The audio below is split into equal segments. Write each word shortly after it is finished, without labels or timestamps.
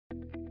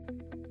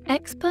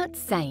Experts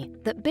say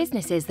that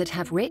businesses that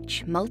have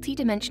rich,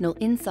 multi-dimensional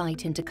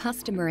insight into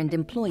customer and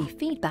employee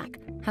feedback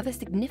have a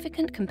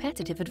significant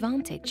competitive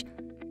advantage.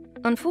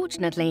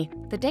 Unfortunately,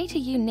 the data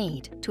you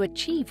need to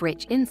achieve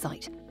rich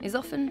insight is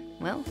often,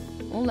 well,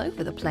 all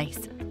over the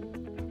place.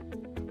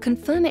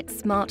 Confirmit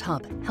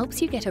SmartHub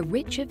helps you get a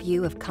richer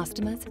view of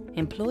customers,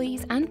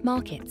 employees, and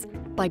markets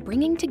by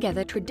bringing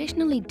together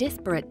traditionally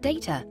disparate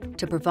data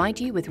to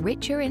provide you with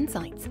richer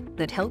insights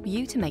that help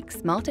you to make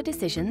smarter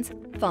decisions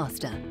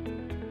faster.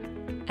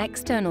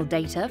 External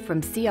data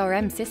from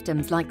CRM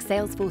systems like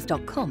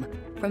Salesforce.com,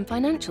 from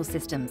financial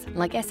systems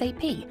like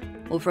SAP,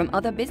 or from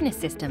other business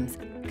systems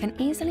can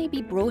easily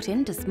be brought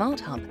into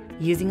SmartHub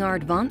using our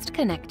advanced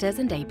connectors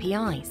and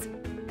APIs.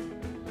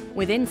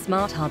 Within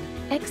SmartHub,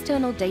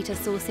 external data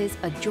sources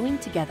are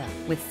joined together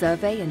with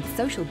survey and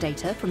social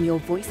data from your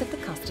Voice of the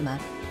Customer,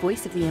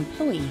 Voice of the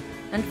Employee,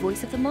 and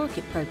Voice of the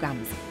Market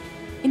programs.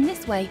 In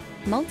this way,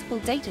 multiple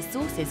data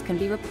sources can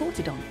be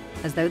reported on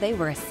as though they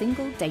were a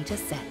single data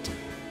set.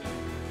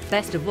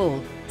 Best of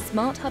all,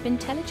 SmartHub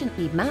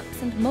intelligently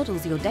maps and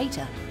models your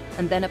data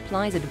and then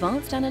applies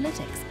advanced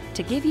analytics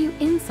to give you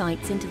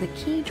insights into the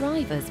key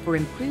drivers for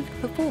improved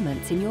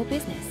performance in your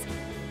business.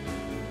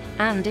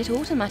 And it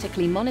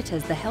automatically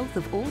monitors the health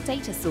of all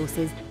data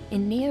sources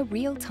in near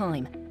real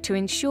time to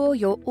ensure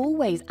you're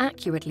always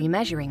accurately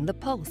measuring the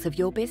pulse of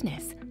your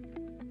business.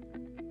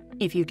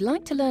 If you'd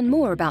like to learn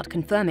more about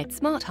Confirmit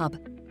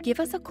SmartHub, give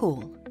us a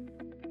call.